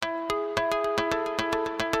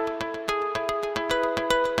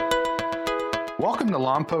Welcome to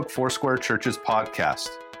Lompoc Foursquare Church's podcast.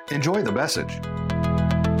 Enjoy the message. I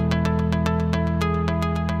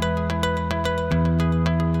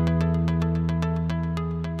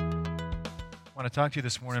want to talk to you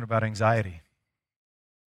this morning about anxiety.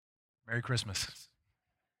 Merry Christmas.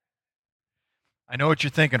 I know what you're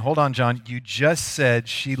thinking. Hold on, John. You just said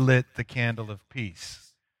she lit the candle of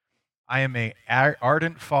peace. I am an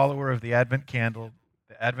ardent follower of the Advent candle,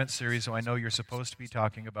 the Advent series, so I know you're supposed to be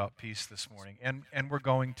talking about peace this morning, and we're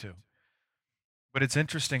going to. But it's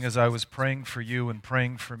interesting, as I was praying for you and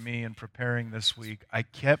praying for me and preparing this week, I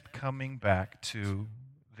kept coming back to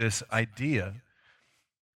this idea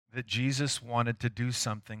that Jesus wanted to do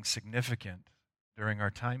something significant during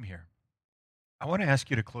our time here. I want to ask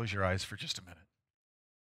you to close your eyes for just a minute.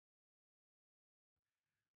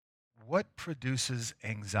 What produces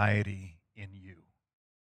anxiety in you?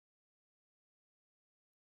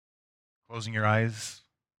 Closing your eyes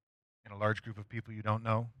in a large group of people you don't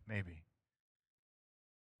know? Maybe.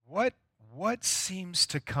 What seems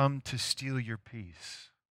to come to steal your peace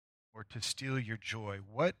or to steal your joy?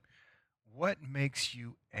 What makes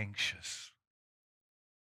you anxious?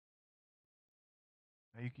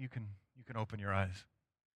 Now you can open your eyes.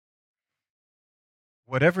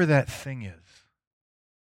 Whatever that thing is,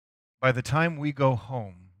 by the time we go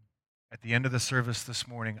home at the end of the service this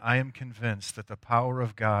morning, I am convinced that the power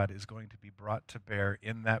of God is going to be brought to bear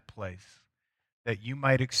in that place, that you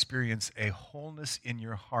might experience a wholeness in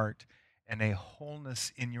your heart and a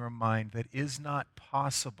wholeness in your mind that is not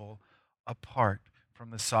possible apart from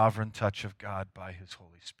the sovereign touch of God by His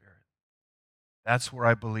Holy Spirit. That's where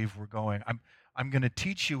I believe we're going. I'm going to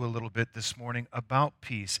teach you a little bit this morning about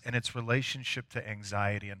peace and its relationship to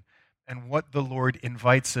anxiety and what the Lord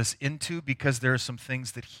invites us into, because there are some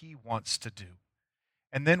things that He wants to do.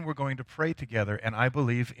 And then we're going to pray together, and I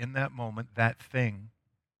believe in that moment that thing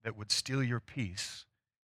that would steal your peace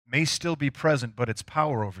may still be present, but its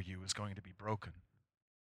power over you is going to be broken.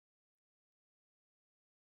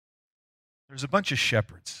 There's a bunch of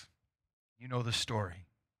shepherds. You know the story.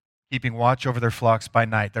 Keeping watch over their flocks by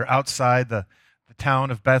night. They're outside the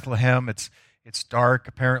town of Bethlehem. It's dark,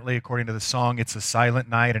 apparently, according to the song. It's a silent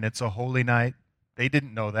night, and it's a holy night. They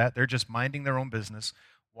didn't know that. They're just minding their own business,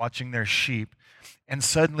 watching their sheep. And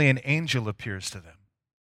suddenly an angel appears to them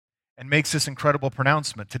and makes this incredible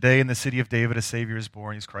pronouncement. Today in the city of David, a Savior is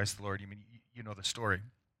born. He's Christ the Lord. You know the story.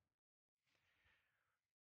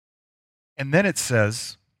 And then it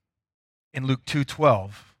says in Luke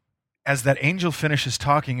 2:12, as that angel finishes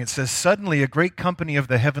talking, it says, suddenly a great company of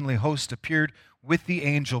the heavenly host appeared with the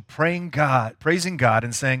angel, praising God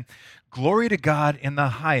and saying, glory to God in the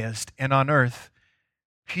highest, and on earth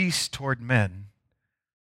peace toward men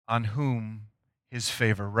on whom His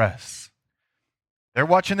favor rests. They're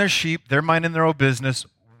watching their sheep, they're minding their own business,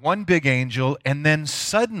 one big angel, and then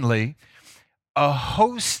suddenly a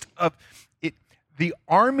host of the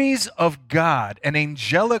armies of God, an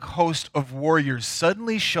angelic host of warriors,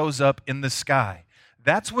 suddenly shows up in the sky.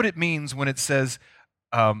 That's what it means when it says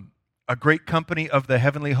a great company of the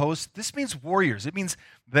heavenly host. This means warriors. It means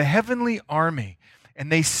the heavenly army.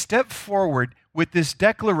 And they step forward with this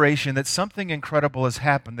declaration that something incredible has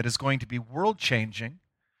happened that is going to be world-changing,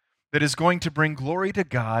 that is going to bring glory to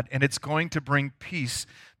God, and it's going to bring peace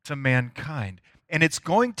to mankind. And it's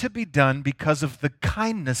going to be done because of the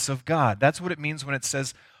kindness of God. That's what it means when it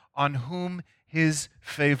says, on whom His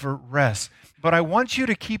favor rests. But I want you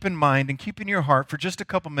to keep in mind and keep in your heart for just a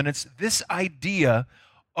couple minutes this idea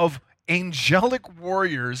of angelic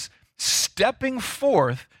warriors stepping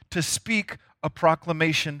forth to speak a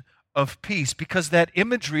proclamation of peace, because that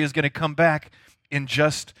imagery is going to come back in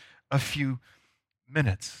just a few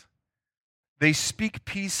minutes. They speak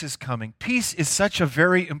peace is coming. Peace is such a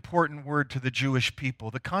very important word to the Jewish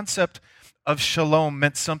people. The concept of shalom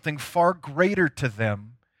meant something far greater to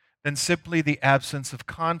them than simply the absence of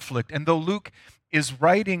conflict. And though Luke is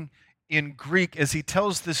writing in Greek as he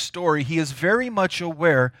tells this story, he is very much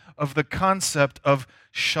aware of the concept of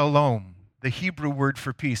shalom, the Hebrew word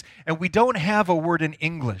for peace. And we don't have a word in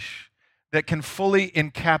English that can fully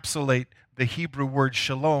encapsulate the Hebrew word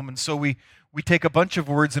shalom. And so we take a bunch of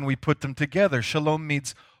words and we put them together. Shalom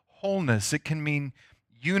means wholeness. It can mean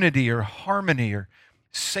unity or harmony or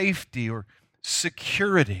safety or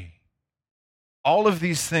security. All of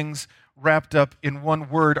these things wrapped up in one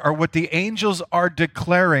word are what the angels are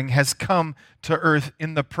declaring has come to earth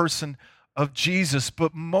in the person of Jesus.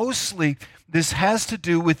 But mostly this has to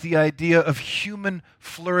do with the idea of human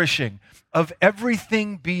flourishing, of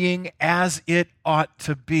everything being as it ought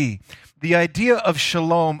to be. The idea of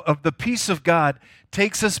shalom, of the peace of God,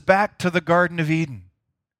 takes us back to the Garden of Eden,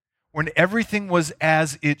 when everything was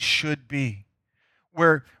as it should be.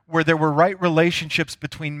 where there were right relationships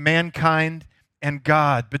between mankind and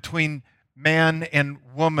God, between man and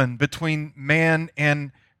woman, between man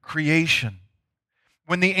and creation.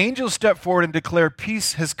 When the angels step forward and declare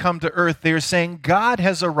peace has come to earth, they are saying God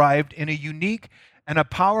has arrived in a unique and a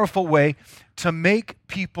powerful way to make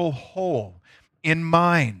people whole in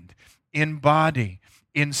mind, in body,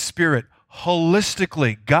 in spirit.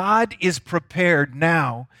 Holistically, God is prepared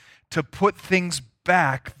now to put things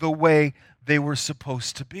back the way they were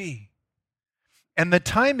supposed to be. And the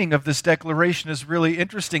timing of this declaration is really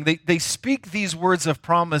interesting. They speak these words of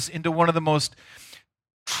promise into one of the most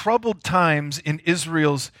troubled times in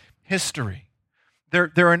Israel's history.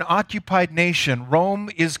 They're an occupied nation. Rome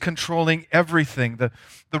is controlling everything. The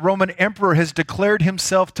Roman emperor has declared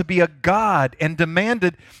himself to be a god and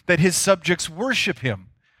demanded that his subjects worship him,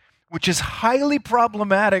 which is highly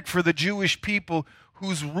problematic for the Jewish people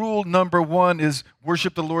whose rule number one is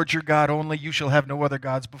worship the Lord your God only. You shall have no other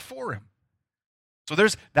gods before him. So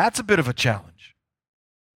that's a bit of a challenge.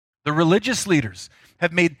 The religious leaders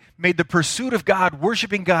have made the pursuit of God,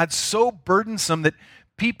 worshiping God, so burdensome that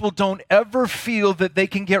people don't ever feel that they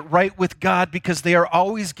can get right with God because they are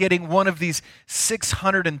always getting one of these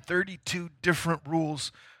 632 different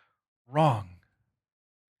rules wrong.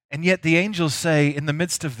 And yet the angels say, in the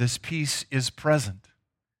midst of this, peace is present.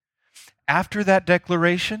 After that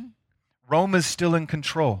declaration, Rome is still in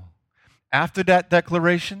control. After that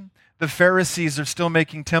declaration, the Pharisees are still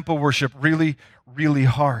making temple worship really, really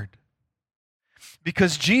hard.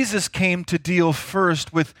 Because Jesus came to deal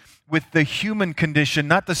first with the human condition,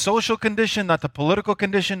 not the social condition, not the political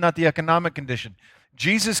condition, not the economic condition.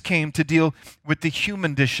 Jesus came to deal with the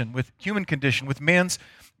human condition, with man's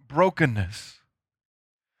brokenness.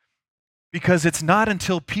 Because it's not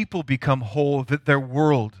until people become whole that their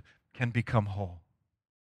world can become whole.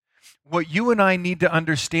 What you and I need to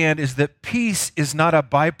understand is that peace is not a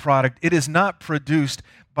byproduct. It is not produced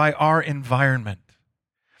by our environment.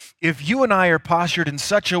 If you and I are postured in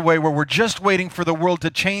such a way where we're just waiting for the world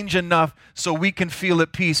to change enough so we can feel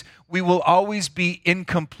at peace, we will always be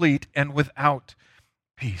incomplete and without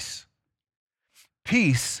peace.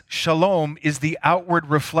 Peace, shalom, is the outward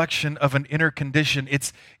reflection of an inner condition.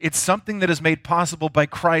 It's something that is made possible by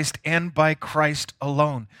Christ and by Christ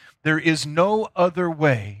alone. There is no other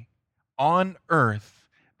way on earth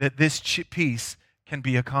that this peace can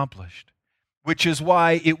be accomplished, which is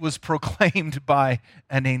why it was proclaimed by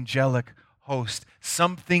an angelic host.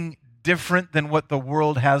 Something different than what the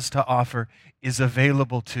world has to offer is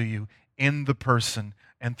available to you in the person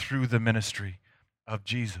and through the ministry of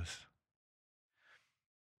Jesus.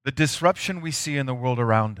 The disruption we see in the world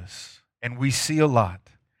around us, and we see a lot,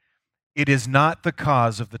 it is not the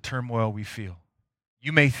cause of the turmoil we feel.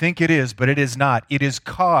 You may think it is, but it is not. It is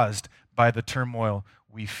caused by the turmoil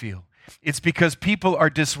we feel. It's because people are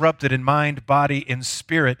disrupted in mind, body, and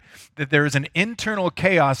spirit, that there is an internal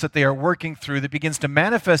chaos that they are working through that begins to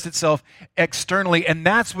manifest itself externally, and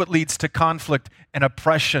that's what leads to conflict and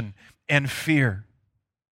oppression and fear.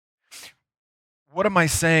 What am I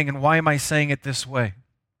saying, and why am I saying it this way?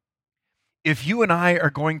 If you and I are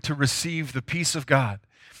going to receive the peace of God,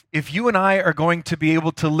 if you and I are going to be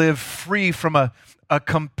able to live free from a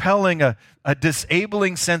compelling, a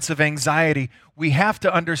disabling sense of anxiety, we have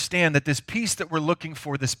to understand that this peace that we're looking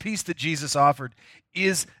for, this peace that Jesus offered,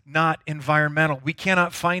 is not environmental. We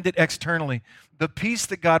cannot find it externally. The peace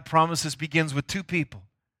that God promises begins with two people.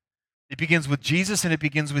 It begins with Jesus and it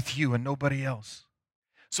begins with you and nobody else.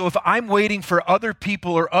 So if I'm waiting for other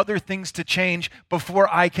people or other things to change before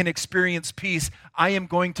I can experience peace, I am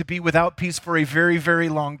going to be without peace for a very, very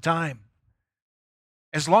long time.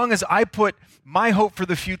 As long as I put my hope for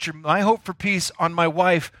the future, my hope for peace on my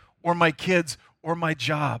wife or my kids or my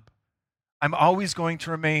job, I'm always going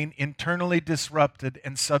to remain internally disrupted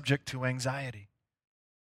and subject to anxiety.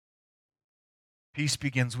 Peace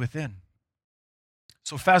begins within.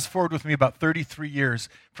 So fast forward with me about 33 years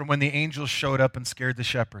from when the angels showed up and scared the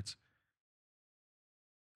shepherds.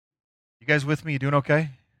 You guys with me? You doing okay?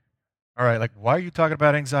 All right, why are you talking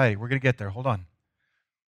about anxiety? We're going to get there. Hold on.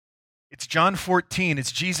 It's John 14.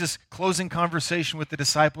 It's Jesus' closing conversation with the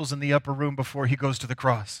disciples in the upper room before he goes to the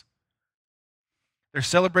cross. They're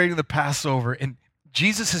celebrating the Passover, and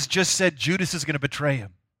Jesus has just said Judas is going to betray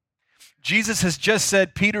him. Jesus has just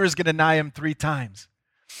said Peter is going to deny him 3 times.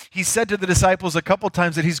 He said to the disciples a couple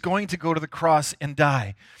times that he's going to go to the cross and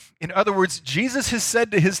die. In other words, Jesus has said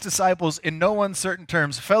to his disciples in no uncertain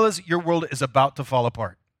terms, fellas, your world is about to fall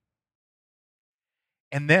apart.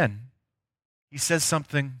 And then he says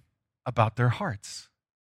something about their hearts.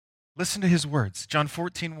 Listen to his words, John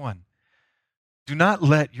 14:1. Do not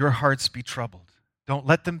let your hearts be troubled. Don't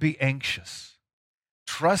let them be anxious.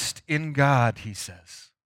 Trust in God, he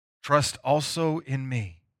says. Trust also in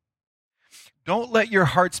me. Don't let your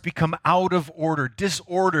hearts become out of order.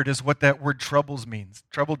 Disordered is what that word troubled means.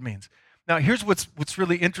 Now, here's what's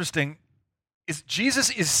really interesting is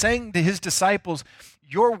Jesus is saying to his disciples,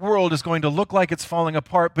 your world is going to look like it's falling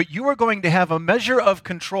apart, but you are going to have a measure of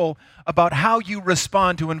control about how you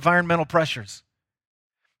respond to environmental pressures.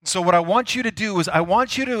 So what I want you to do is I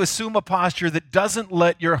want you to assume a posture that doesn't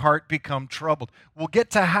let your heart become troubled. We'll get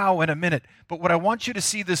to how in a minute, but what I want you to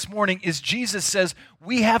see this morning is Jesus says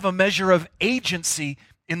we have a measure of agency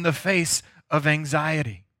in the face of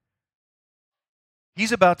anxiety.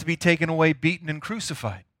 He's about to be taken away, beaten, and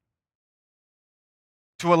crucified.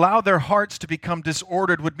 To allow their hearts to become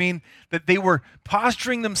disordered would mean that they were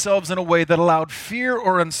posturing themselves in a way that allowed fear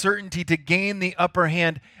or uncertainty to gain the upper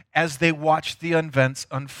hand as they watched the events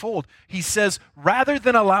unfold. He says, rather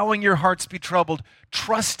than allowing your hearts be troubled,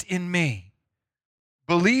 trust in me.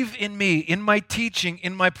 Believe in me, in my teaching,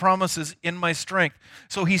 in my promises, in my strength.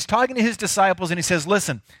 So he's talking to his disciples and he says,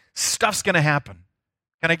 listen, stuff's going to happen.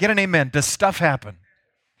 Can I get an amen? Does stuff happen?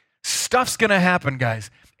 Stuff's going to happen,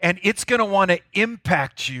 guys. And it's going to want to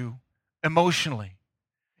impact you emotionally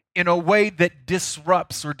in a way that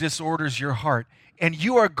disrupts or disorders your heart. And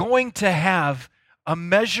you are going to have a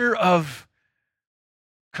measure of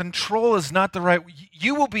control is not the right.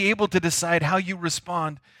 You will be able to decide how you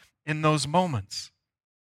respond in those moments.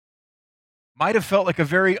 Might have felt like a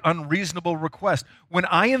very unreasonable request. When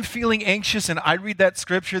I am feeling anxious and I read that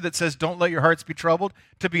scripture that says, don't let your hearts be troubled,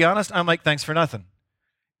 to be honest, I'm like, thanks for nothing.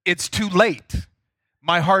 It's too late.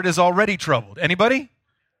 My heart is already troubled. Anybody?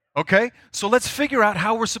 Okay, so let's figure out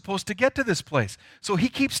how we're supposed to get to this place. So he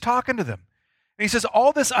keeps talking to them. And he says,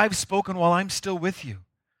 all this I've spoken while I'm still with you.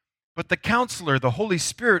 But the Counselor, the Holy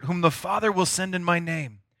Spirit, whom the Father will send in my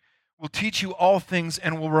name, will teach you all things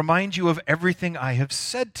and will remind you of everything I have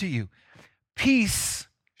said to you. Peace,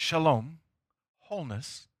 shalom,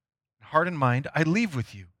 wholeness, heart and mind, I leave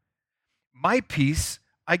with you. My peace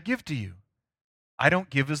I give to you. I don't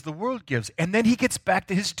give as the world gives. And then he gets back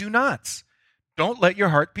to his do nots. Don't let your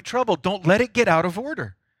heart be troubled. Don't let it get out of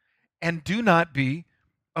order. And do not be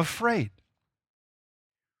afraid.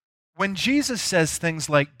 When Jesus says things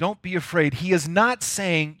like, don't be afraid, he is not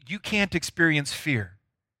saying you can't experience fear.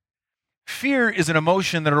 Fear is an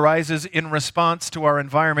emotion that arises in response to our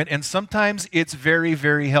environment, and sometimes it's very,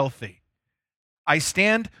 very healthy. I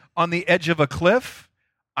stand on the edge of a cliff.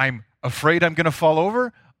 I'm afraid I'm going to fall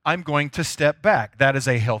over. I'm going to step back. That is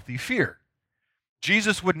a healthy fear.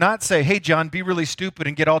 Jesus would not say, hey, John, be really stupid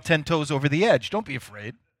and get all 10 toes over the edge. Don't be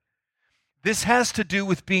afraid. This has to do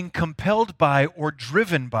with being compelled by or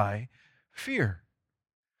driven by fear.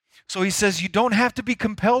 So he says you don't have to be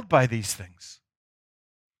compelled by these things.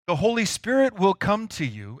 The Holy Spirit will come to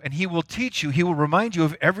you and he will teach you. He will remind you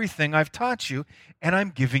of everything I've taught you, and I'm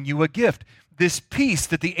giving you a gift. This peace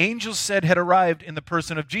that the angels said had arrived in the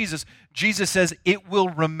person of Jesus, Jesus says it will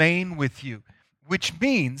remain with you, which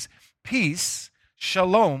means peace,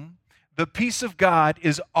 shalom, the peace of God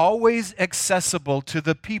is always accessible to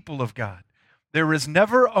the people of God. There is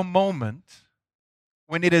never a moment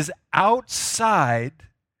when it is outside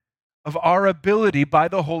of our ability by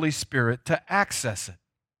the Holy Spirit to access it.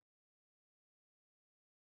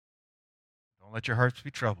 Don't let your hearts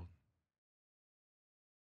be troubled.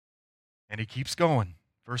 And he keeps going.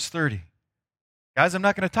 Verse 30. Guys, I'm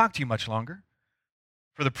not going to talk to you much longer.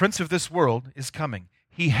 For the prince of this world is coming.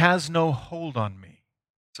 He has no hold on me.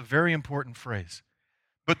 It's a very important phrase.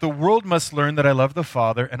 But the world must learn that I love the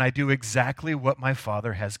Father and I do exactly what my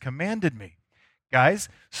Father has commanded me. Guys,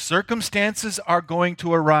 circumstances are going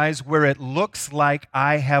to arise where it looks like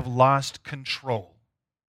I have lost control.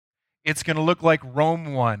 It's going to look like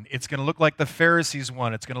Rome won. It's going to look like the Pharisees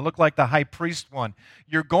won. It's going to look like the high priest won.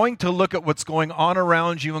 You're going to look at what's going on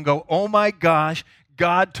around you and go, oh my gosh,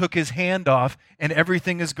 God took his hand off and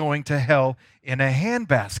everything is going to hell in a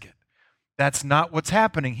handbasket. That's not what's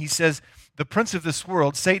happening. He says, the prince of this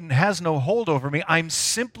world, Satan, has no hold over me. I'm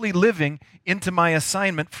simply living into my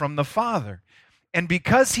assignment from the Father. And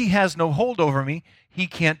because he has no hold over me, he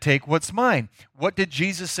can't take what's mine. What did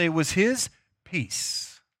Jesus say was his?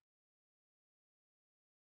 Peace.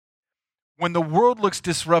 When the world looks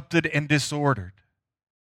disrupted and disordered,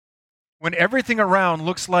 when everything around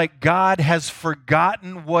looks like God has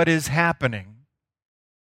forgotten what is happening,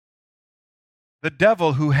 the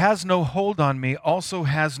devil, who has no hold on me, also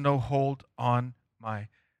has no hold on my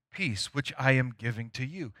peace, which I am giving to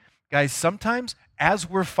you. Guys, sometimes as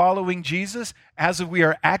we're following Jesus, as we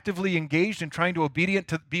are actively engaged in trying to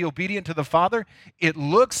be obedient to the Father, it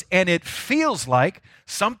looks and it feels like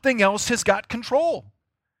something else has got control.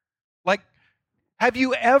 Like, Have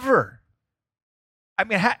you ever,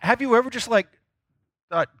 have you ever just like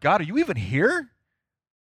thought, God, are you even here?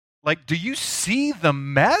 Like, do you see the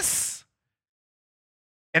mess?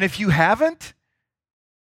 And if you haven't,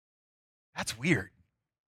 that's weird.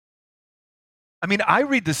 I mean, I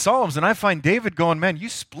read the Psalms and I find David going, man, you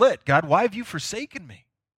split. God, why have you forsaken me?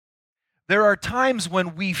 There are times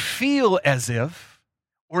when we feel as if,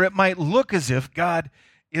 or it might look as if God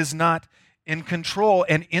is not in control.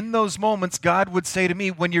 And in those moments, God would say to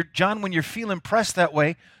me, John, when you're feeling pressed that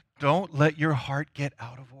way, don't let your heart get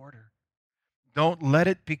out of order. Don't let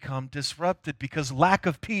it become disrupted, because lack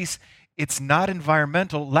of peace, it's not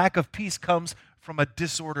environmental. Lack of peace comes from a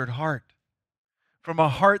disordered heart, from a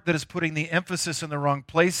heart that is putting the emphasis in the wrong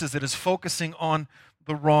places, that is focusing on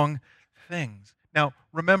the wrong things. Now,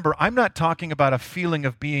 remember, I'm not talking about a feeling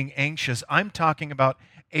of being anxious. I'm talking about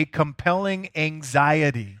a compelling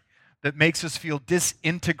anxiety that makes us feel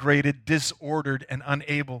disintegrated, disordered, and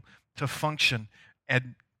unable to function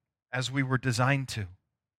as we were designed to.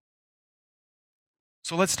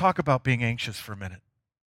 So let's talk about being anxious for a minute.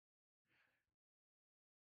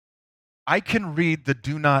 I can read the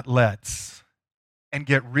do not lets and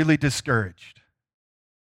get really discouraged.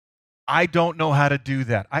 I don't know how to do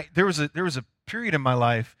that. There was a period in my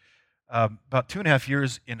life, about 2.5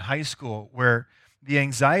 years in high school, where the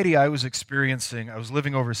anxiety I was experiencing, I was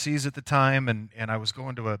living overseas at the time, and I was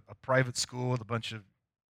going to a private school with a bunch of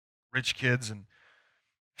rich kids and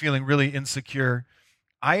feeling really insecure.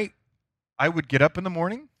 I would get up in the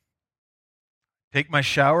morning, take my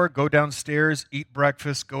shower, go downstairs, eat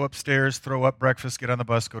breakfast, go upstairs, throw up breakfast, get on the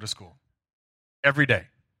bus, go to school. Every day.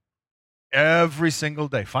 Every single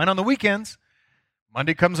day. Fine on the weekends.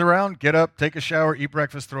 Monday comes around, get up, take a shower, eat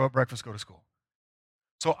breakfast, throw up breakfast, go to school.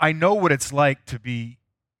 So I know what it's like to be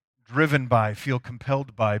driven by, feel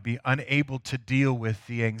compelled by, be unable to deal with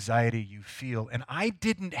the anxiety you feel. And I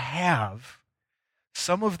didn't have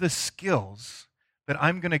some of the skills that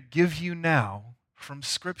I'm going to give you now from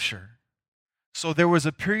Scripture. So there was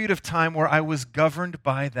a period of time where I was governed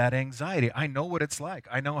by that anxiety. I know what it's like.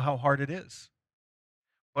 I know how hard it is.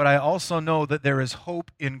 But I also know that there is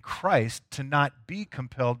hope in Christ to not be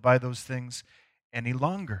compelled by those things any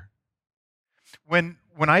longer. When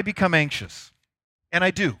I become anxious, and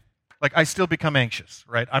I do, like I still become anxious,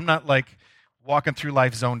 right? I'm not like walking through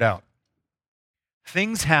life zoned out.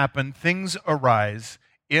 Things happen, things arise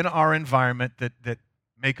in our environment that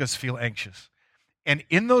make us feel anxious. And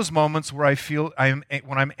in those moments where when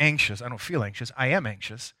I'm anxious, I don't feel anxious, I am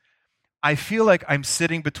anxious, I feel like I'm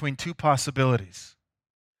sitting between two possibilities.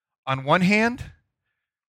 On one hand,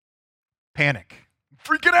 panic. I'm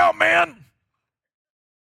freaking out, man.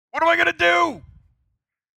 What am I going to do?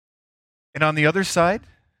 And on the other side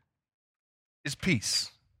is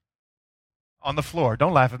peace. On the floor.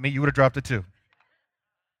 Don't laugh at me. You would have dropped it too.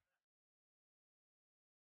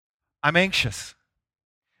 I'm anxious.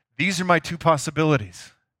 These are my two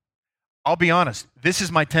possibilities. I'll be honest. This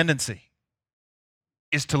is my tendency,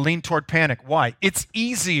 is to lean toward panic. Why? It's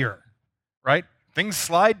easier, right? Things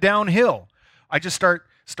slide downhill. I just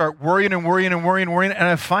start worrying, and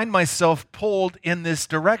I find myself pulled in this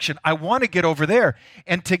direction. I want to get over there.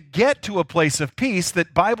 And to get to a place of peace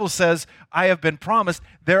that Bible says I have been promised,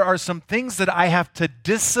 there are some things that I have to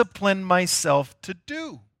discipline myself to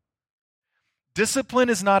do. Discipline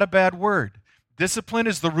is not a bad word. Discipline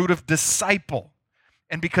is the root of disciple.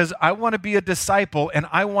 And because I want to be a disciple and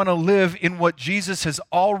I want to live in what Jesus has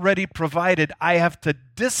already provided, I have to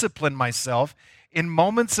discipline myself in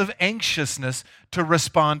moments of anxiousness to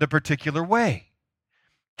respond a particular way.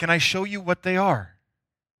 Can I show you what they are?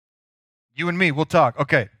 You and me, we'll talk.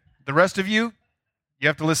 Okay, the rest of you, you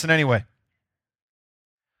have to listen anyway.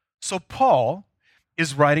 So Paul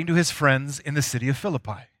is writing to his friends in the city of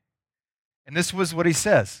Philippi. And this was what he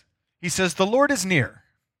says. He says, the Lord is near,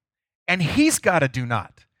 and he's got a do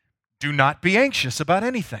not. Do not be anxious about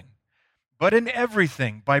anything, but in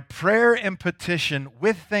everything, by prayer and petition,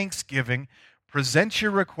 with thanksgiving, present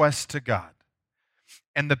your requests to God.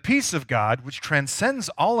 And the peace of God, which transcends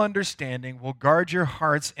all understanding, will guard your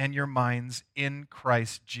hearts and your minds in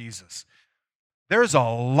Christ Jesus. There's a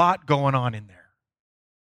lot going on in there.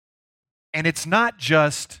 And it's not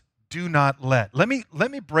just do not let. Let me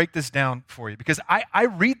break this down for you, because I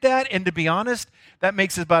read that, and to be honest, that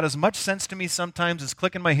makes about as much sense to me sometimes as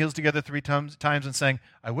clicking my heels together 3 times and saying,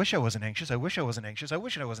 I wish I wasn't anxious, I wish I wasn't anxious, I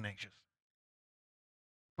wish I wasn't anxious.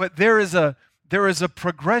 But there is a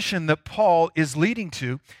progression that Paul is leading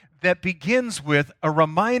to that begins with a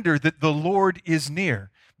reminder that the Lord is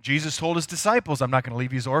near. Jesus told his disciples, I'm not going to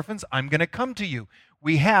leave you as orphans, I'm going to come to you.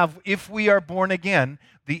 we have, if we are born again,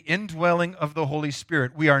 the indwelling of the Holy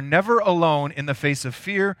Spirit. We are never alone in the face of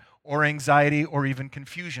fear or anxiety or even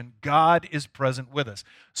confusion. God is present with us.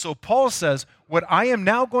 So Paul says, what I am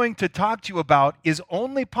now going to talk to you about is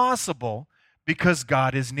only possible because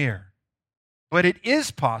God is near. But it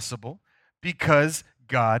is possible because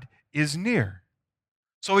God is near.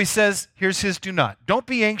 So he says, here's his do not. Don't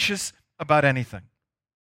be anxious about anything.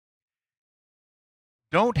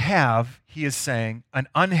 Don't have, he is saying, an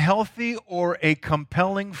unhealthy or a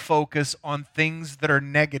compelling focus on things that are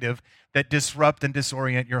negative that disrupt and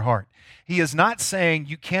disorient your heart. He is not saying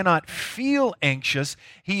you cannot feel anxious.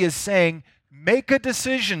 He is saying, make a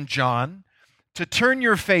decision, John, to turn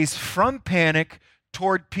your face from panic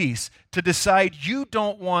toward peace, to decide you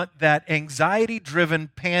don't want that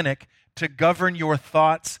anxiety-driven panic to govern your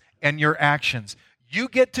thoughts and your actions. You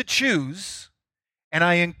get to choose, and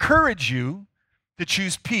I encourage you to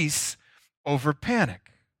choose peace over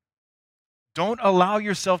panic. Don't allow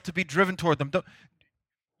yourself to be driven toward them.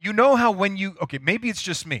 You know how maybe it's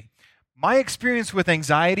just me. My experience with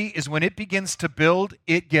anxiety is when it begins to build,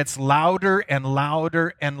 it gets louder and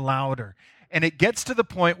louder and louder. And it gets to the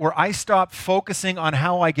point where I stop focusing on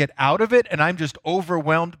how I get out of it, and I'm just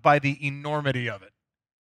overwhelmed by the enormity of it.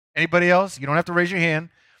 Anybody else? You don't have to raise your hand.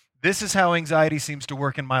 This is how anxiety seems to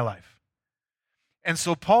work in my life. And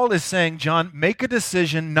so Paul is saying, John, make a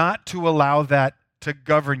decision not to allow that to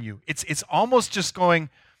govern you. It's almost just going,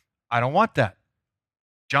 I don't want that.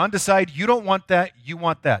 John, decide you don't want that, you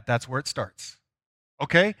want that. That's where it starts.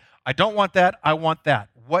 Okay? I don't want that, I want that.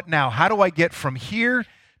 What now? How do I get from here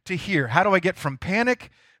to here? How do I get from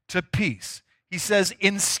panic to peace? He says,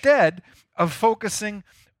 instead of focusing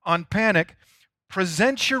on panic,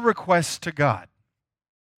 present your requests to God.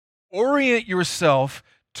 Orient yourself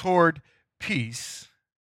toward peace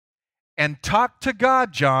and talk to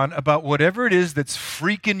God, John, about whatever it is that's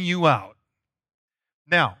freaking you out.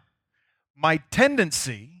 Now, my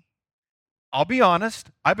tendency, I'll be honest,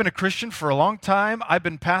 I've been a Christian for a long time. I've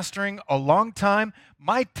been pastoring a long time.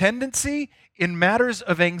 My tendency in matters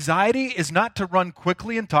of anxiety is not to run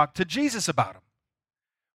quickly and talk to Jesus about them.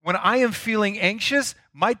 When I am feeling anxious,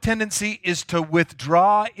 my tendency is to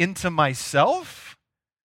withdraw into myself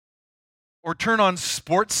or turn on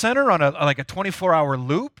Sports Center on a 24-hour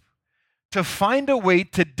loop to find a way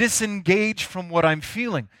to disengage from what I'm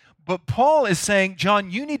feeling. But Paul is saying, John,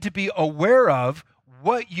 you need to be aware of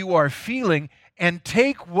what you are feeling and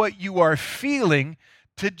take what you are feeling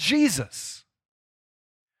to Jesus.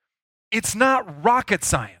 It's not rocket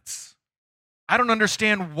science. I don't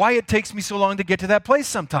understand why it takes me so long to get to that place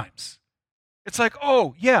sometimes. It's like,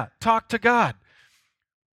 oh, yeah, talk to God.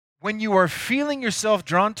 When you are feeling yourself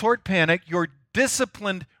drawn toward panic, your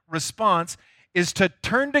disciplined response is to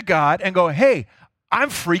turn to God and go, hey, I'm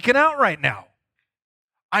freaking out right now.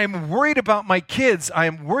 I am worried about my kids. I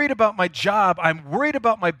am worried about my job. I'm worried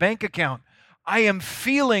about my bank account. I am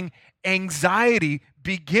feeling anxiety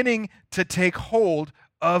beginning to take hold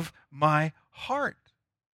of my heart.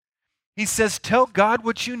 He says, tell God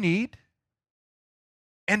what you need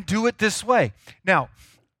and do it this way. Now,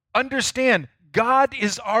 understand, God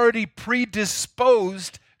is already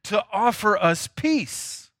predisposed to offer us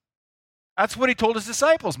peace. That's what he told his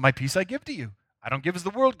disciples. My peace I give to you. I don't give as the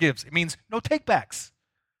world gives. It means no takebacks.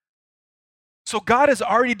 So God is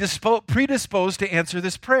already predisposed to answer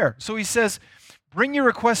this prayer. So he says, bring your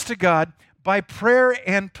request to God by prayer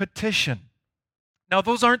and petition. Now,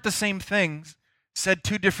 those aren't the same things said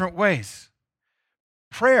two different ways.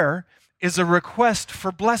 Prayer is a request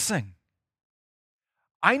for blessing.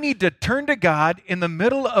 I need to turn to God in the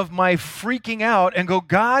middle of my freaking out and go,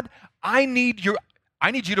 God, I need you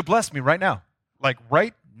to bless me right now. Like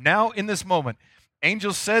right now in this moment.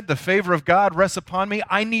 Angels said, the favor of God rests upon me.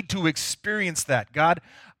 I need to experience that. God,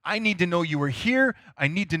 I need to know you are here. I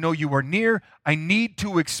need to know you are near. I need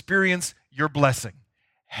to experience your blessing.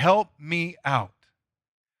 Help me out.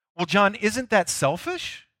 Well, John, isn't that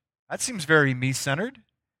selfish? That seems very me-centered.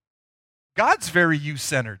 God's very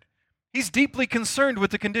you-centered. He's deeply concerned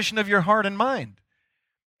with the condition of your heart and mind.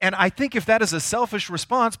 And I think if that is a selfish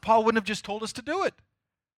response, Paul wouldn't have just told us to do it.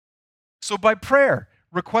 So by prayer,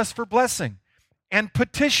 request for blessing, and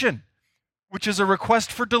petition, which is a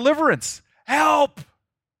request for deliverance. Help!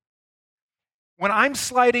 When I'm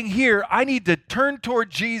sliding here, I need to turn toward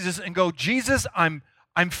Jesus and go, Jesus, I'm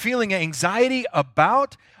feeling anxiety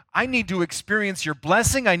about. I need to experience your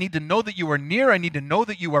blessing. I need to know that you are near. I need to know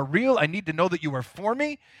that you are real. I need to know that you are for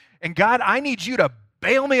me. And God, I need you to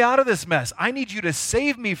bail me out of this mess. I need you to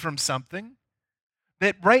save me from something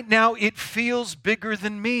that right now it feels bigger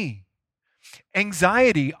than me.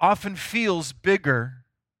 Anxiety often feels bigger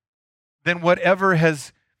than whatever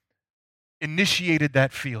has initiated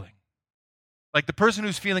that feeling. Like the person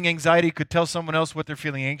who's feeling anxiety could tell someone else what they're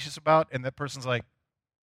feeling anxious about, and that person's like,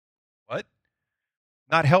 what?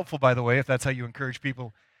 Not helpful, by the way, if that's how you encourage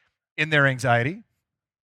people in their anxiety.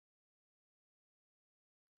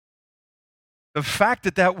 The fact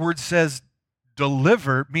that that word says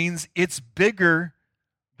deliver means it's bigger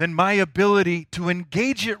than my ability to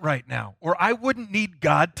engage it right now, or I wouldn't need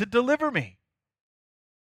God to deliver me.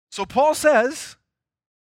 So Paul says,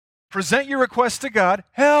 present your request to God.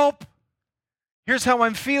 Help! Here's how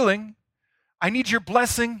I'm feeling. I need your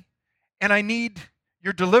blessing, and I need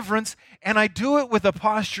your deliverance, and I do it with a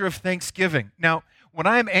posture of thanksgiving. Now, when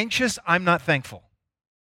I'm anxious, I'm not thankful,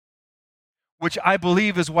 which I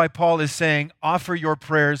believe is why Paul is saying, offer your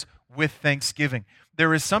prayers with thanksgiving.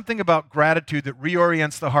 There is something about gratitude that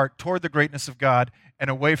reorients the heart toward the greatness of God and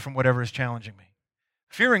away from whatever is challenging me.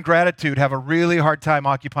 Fear and gratitude have a really hard time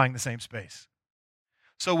occupying the same space.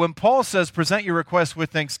 So when Paul says, present your request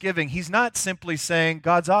with thanksgiving, he's not simply saying,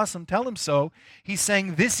 God's awesome, tell him so. He's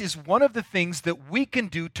saying this is one of the things that we can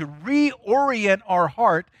do to reorient our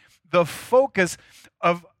heart, the focus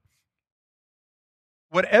of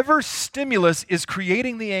whatever stimulus is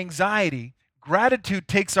creating the anxiety. Gratitude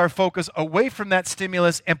takes our focus away from that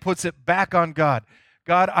stimulus and puts it back on God.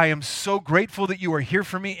 God, I am so grateful that you are here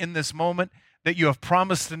for me in this moment, that you have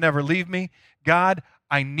promised to never leave me. God,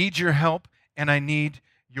 I need your help and I need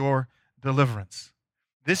your deliverance.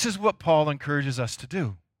 This is what Paul encourages us to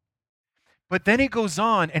do. But then he goes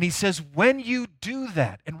on and he says, when you do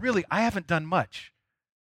that, and really, I haven't done much.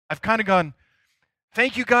 I've kind of gone,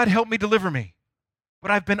 thank you, God, help me deliver me.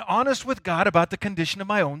 But I've been honest with God about the condition of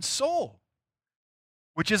my own soul,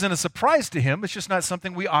 which isn't a surprise to him. It's just not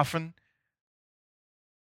something we often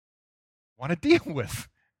want to deal with,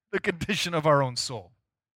 the condition of our own soul.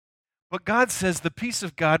 But God says the peace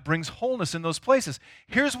of God brings wholeness in those places.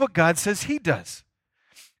 Here's what God says he does.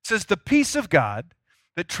 It says the peace of God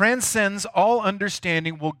that transcends all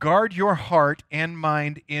understanding will guard your heart and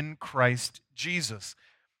mind in Christ Jesus.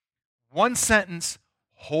 One sentence,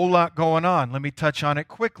 whole lot going on. Let me touch on it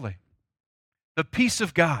quickly. The peace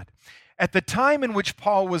of God. At the time in which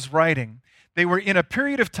Paul was writing, they were in a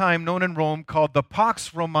period of time known in Rome called the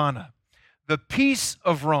Pax Romana, the peace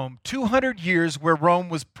of Rome, 200 years where Rome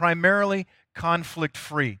was primarily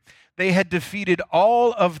conflict-free. They had defeated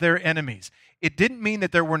all of their enemies. It didn't mean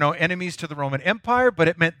that there were no enemies to the Roman Empire, but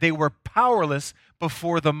it meant they were powerless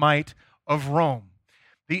before the might of Rome.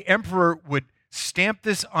 The emperor would stamp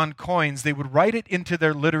this on coins. They would write it into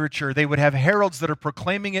their literature. They would have heralds that are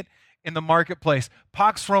proclaiming it in the marketplace.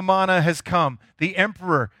 Pax Romana has come. The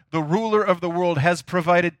emperor, the ruler of the world, has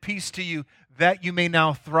provided peace to you that you may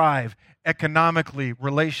now thrive economically,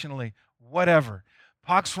 relationally, whatever.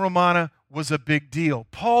 Pax Romana was a big deal.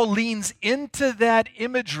 Paul leans into that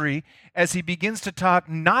imagery as he begins to talk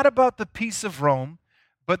not about the peace of Rome,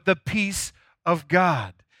 but the peace of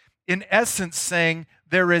God. In essence, saying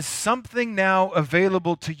there is something now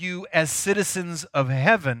available to you as citizens of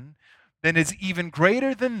heaven that is even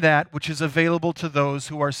greater than that which is available to those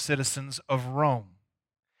who are citizens of Rome.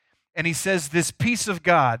 And he says this peace of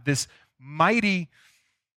God, this mighty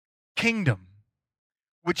kingdom,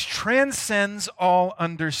 which transcends all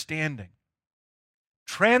understanding.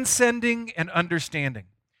 Transcending and understanding.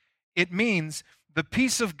 It means the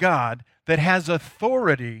peace of God that has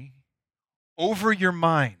authority over your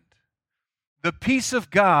mind. The peace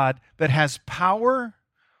of God that has power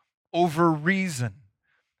over reason.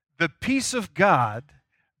 The peace of God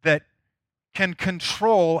that can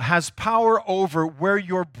control, has power over where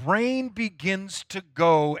your brain begins to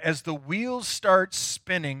go as the wheels start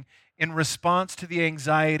spinning in response to the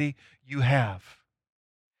anxiety you have.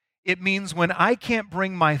 It means when I can't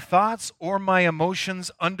bring my thoughts or my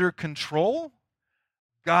emotions under control,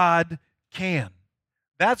 God can.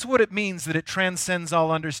 That's what it means that it transcends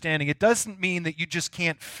all understanding. It doesn't mean that you just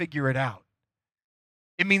can't figure it out.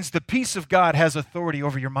 It means the peace of God has authority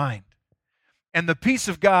over your mind. And the peace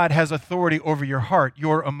of God has authority over your heart,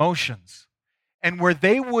 your emotions. And where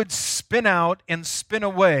they would spin out and spin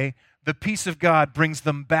away, the peace of God brings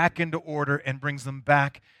them back into order and brings them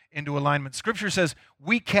back into alignment. Scripture says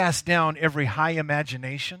we cast down every high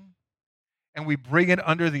imagination and we bring it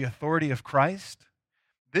under the authority of Christ.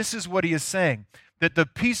 This is what he is saying, that the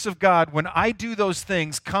peace of God, when I do those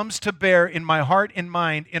things, comes to bear in my heart and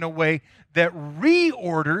mind in a way that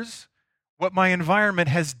reorders what my environment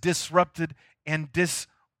has disrupted and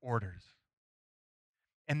disorders.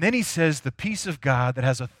 And then he says the peace of God that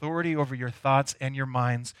has authority over your thoughts and your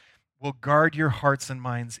minds will guard your hearts and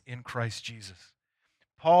minds in Christ Jesus.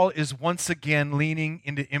 Paul is once again leaning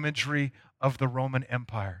into imagery of the Roman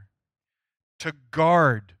Empire. To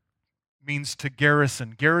guard means to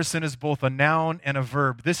garrison. Garrison is both a noun and a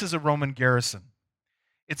verb. This is a Roman garrison.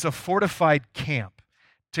 It's a fortified camp.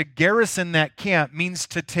 To garrison that camp means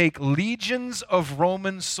to take legions of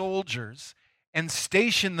Roman soldiers and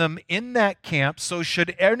station them in that camp, so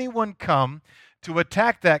should anyone come to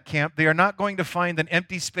attack that camp, they are not going to find an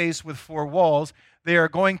empty space with four walls. They are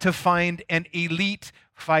going to find an elite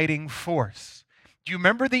fighting force. Do you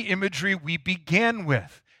remember the imagery we began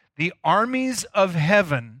with? The armies of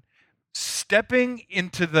heaven stepping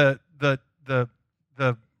into the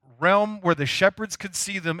realm where the shepherds could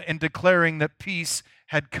see them and declaring that peace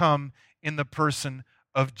had come in the person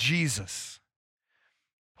of Jesus.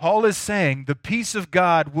 Paul is saying the peace of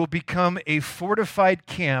God will become a fortified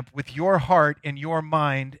camp with your heart and your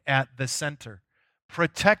mind at the center,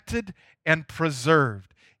 protected and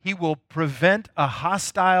preserved. He will prevent a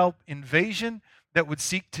hostile invasion that would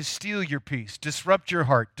seek to steal your peace, disrupt your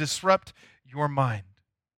heart, disrupt your mind.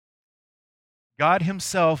 God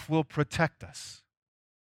himself will protect us,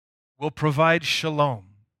 will provide shalom,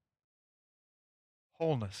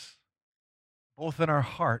 wholeness, both in our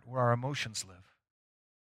heart where our emotions live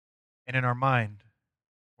and in our mind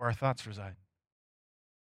where our thoughts reside.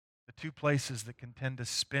 The two places that can tend to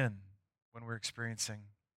spin when we're experiencing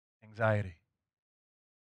anxiety.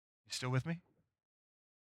 You still with me?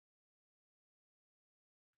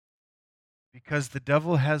 Because the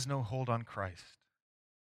devil has no hold on Christ.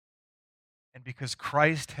 And because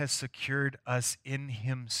Christ has secured us in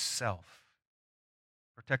himself,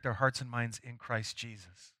 protect our hearts and minds in Christ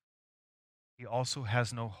Jesus, he also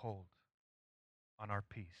has no hold on our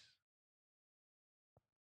peace.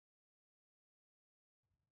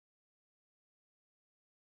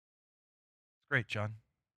 It's great, John.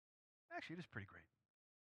 Actually, it is pretty great.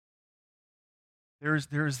 There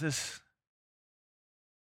is this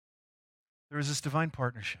divine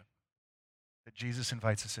partnership that Jesus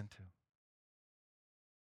invites us into.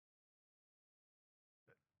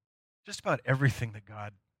 Just about everything that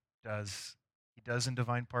God does, he does in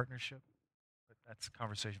divine partnership. But that's a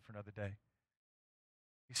conversation for another day.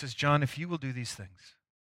 He says, John, if you will do these things,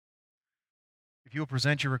 if you will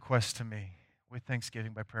present your requests to me with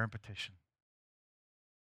thanksgiving by prayer and petition,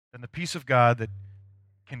 then the peace of God that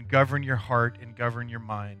can govern your heart and govern your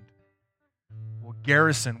mind will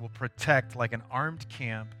garrison, will protect like an armed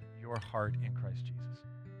camp your heart in Christ Jesus.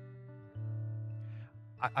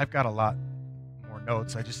 I've got a lot more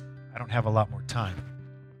notes. I don't have a lot more time.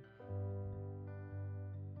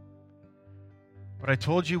 But I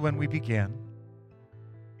told you when we began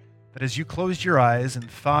that as you closed your eyes and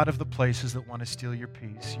thought of the places that want to steal your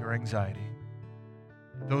peace, your anxiety,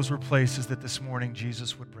 those were places that this morning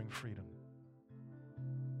Jesus would bring freedom.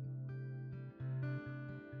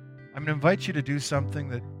 I'm going to invite you to do something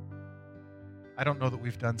that I don't know that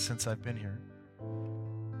we've done since I've been here.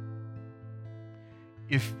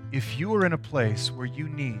 If you are in a place where you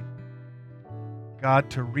need God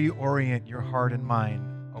to reorient your heart and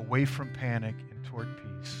mind away from panic and toward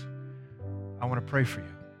peace, I want to pray for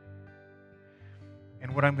you.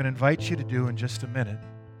 And what I'm going to invite you to do in just a minute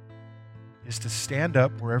is to stand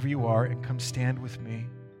up wherever you are and come stand with me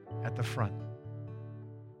at the front.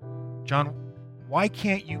 John, why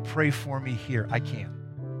can't you pray for me here? I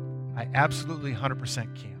can. I absolutely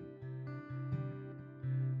 100% can.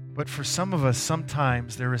 But for some of us,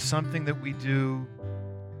 sometimes there is something that we do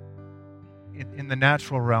in the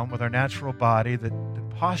natural realm with our natural body that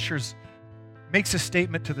postures, makes a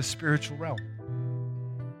statement to the spiritual realm.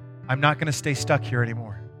 I'm not going to stay stuck here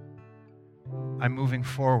anymore. I'm moving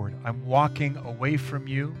forward. I'm walking away from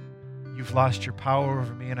you. You've lost your power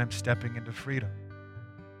over me, and I'm stepping into freedom.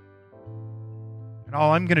 And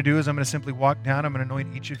all I'm going to do is I'm going to simply walk down. I'm going to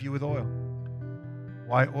anoint each of you with oil.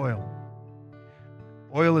 Why oil?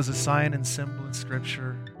 Oil is a sign and symbol in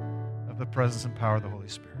Scripture of the presence and power of the Holy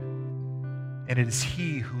Spirit. And it is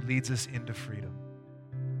He who leads us into freedom,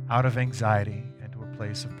 out of anxiety, and to a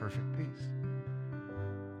place of perfect peace.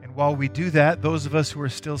 And while we do that, those of us who are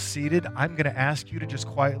still seated, I'm going to ask you to just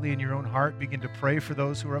quietly in your own heart begin to pray for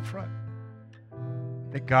those who are up front.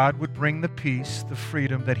 That God would bring the peace, the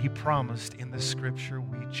freedom that He promised in the Scripture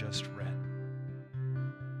we just read.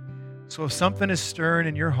 So if something is stirring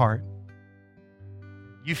in your heart,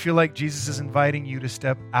 you feel like Jesus is inviting you to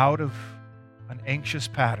step out of an anxious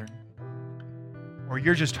pattern, or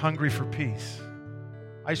you're just hungry for peace,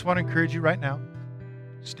 I just want to encourage you right now,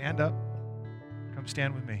 stand up, come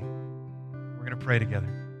stand with me. We're going to pray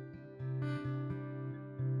together.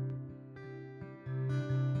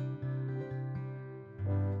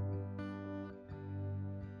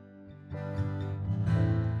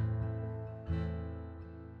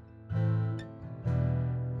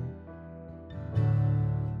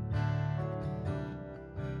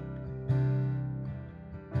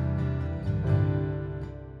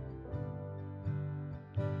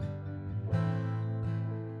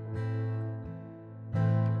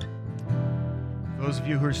 those of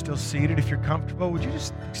you who are still seated, if you're comfortable, would you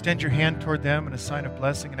just extend your hand toward them in a sign of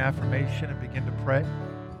blessing and affirmation and begin to pray?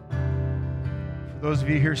 For those of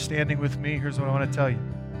you here standing with me, here's what I want to tell you.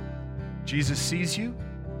 Jesus sees you.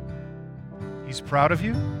 He's proud of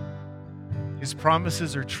you. His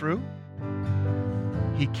promises are true.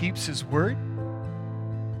 He keeps His word.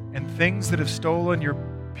 And things that have stolen your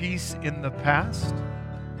peace in the past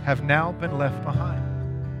have now been left behind.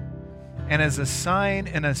 And as a sign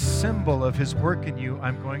and a symbol of His work in you,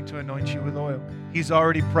 I'm going to anoint you with oil. He's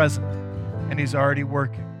already present and He's already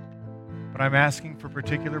working. But I'm asking for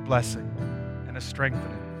particular blessing and a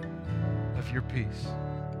strengthening of your peace.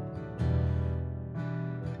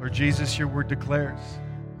 Lord Jesus, your word declares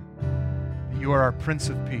that you are our Prince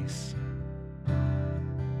of Peace.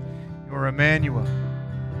 You are Emmanuel.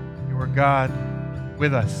 You are God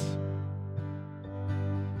with us.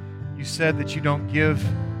 You said that you don't give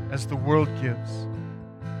as the world gives,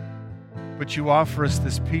 but you offer us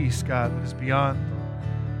this peace, God, that is beyond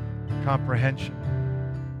comprehension.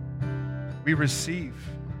 We receive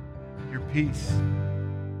your peace.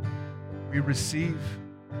 We receive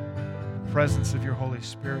the presence of your Holy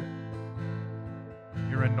Spirit,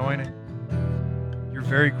 your anointing, your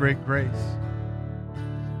very great grace.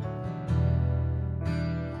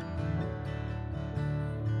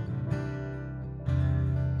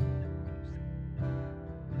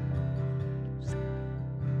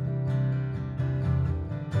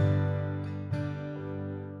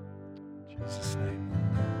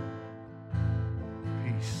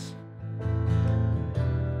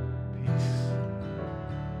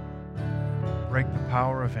 Break the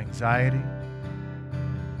power of anxiety,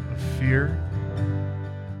 of fear,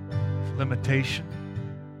 of limitation.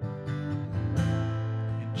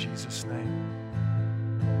 In Jesus' name,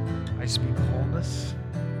 I speak wholeness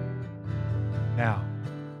now,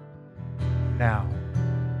 now,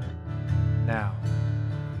 now,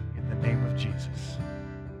 in the name of Jesus.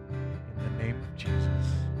 In the name of Jesus.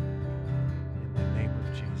 In the name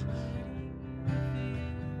of Jesus.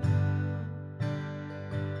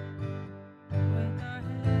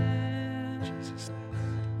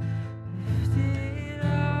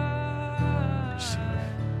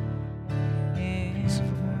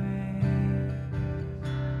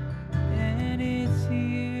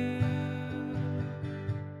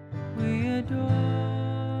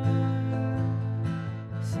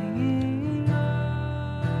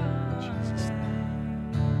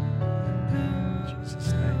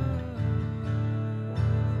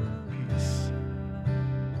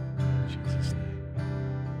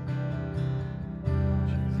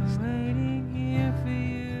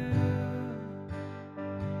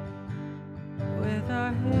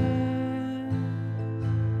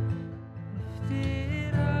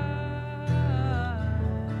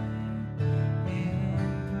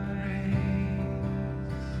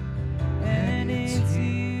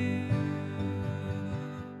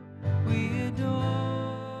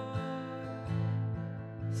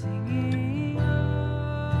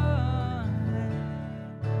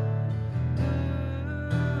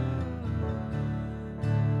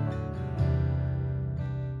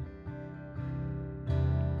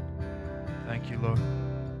 Thank you, Lord.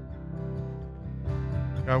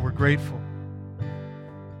 God, we're grateful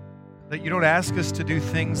that you don't ask us to do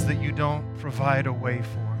things that you don't provide a way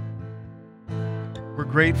for. We're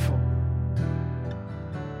grateful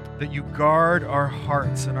that you guard our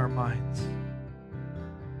hearts and our minds,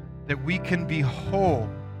 that we can be whole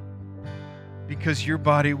because your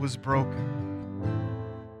body was broken,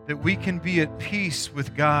 that we can be at peace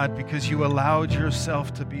with God because you allowed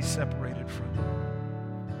yourself to be separated from him.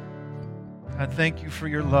 I thank you for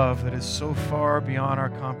your love that is so far beyond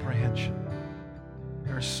our comprehension.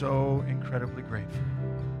 We are so incredibly grateful.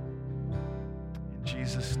 In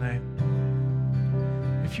Jesus' name.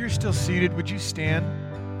 If you're still seated, would you stand?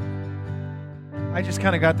 I just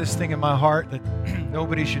kind of got this thing in my heart that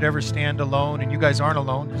nobody should ever stand alone, and you guys aren't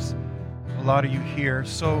alone. There's a lot of you here.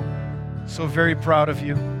 So very proud of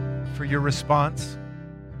you for your response.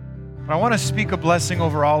 But I want to speak a blessing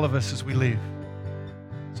over all of us as we leave.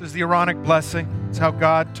 This is the Aaronic blessing. It's how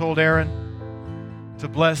God told Aaron to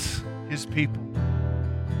bless his people.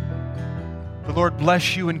 The Lord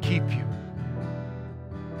bless you and keep you.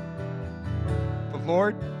 The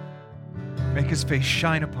Lord make his face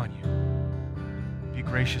shine upon you. Be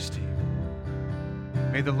gracious to you.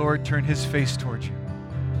 May the Lord turn his face towards you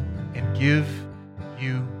and give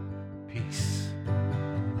you peace.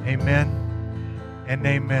 Amen and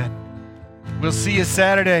amen. We'll see you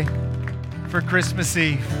Saturday for Christmas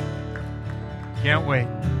Eve. Can't wait.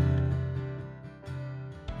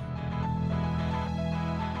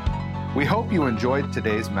 We hope you enjoyed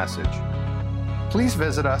today's message. Please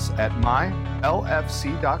visit us at mylfc.com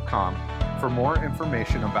for more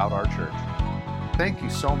information about our church. Thank you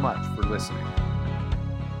so much for listening.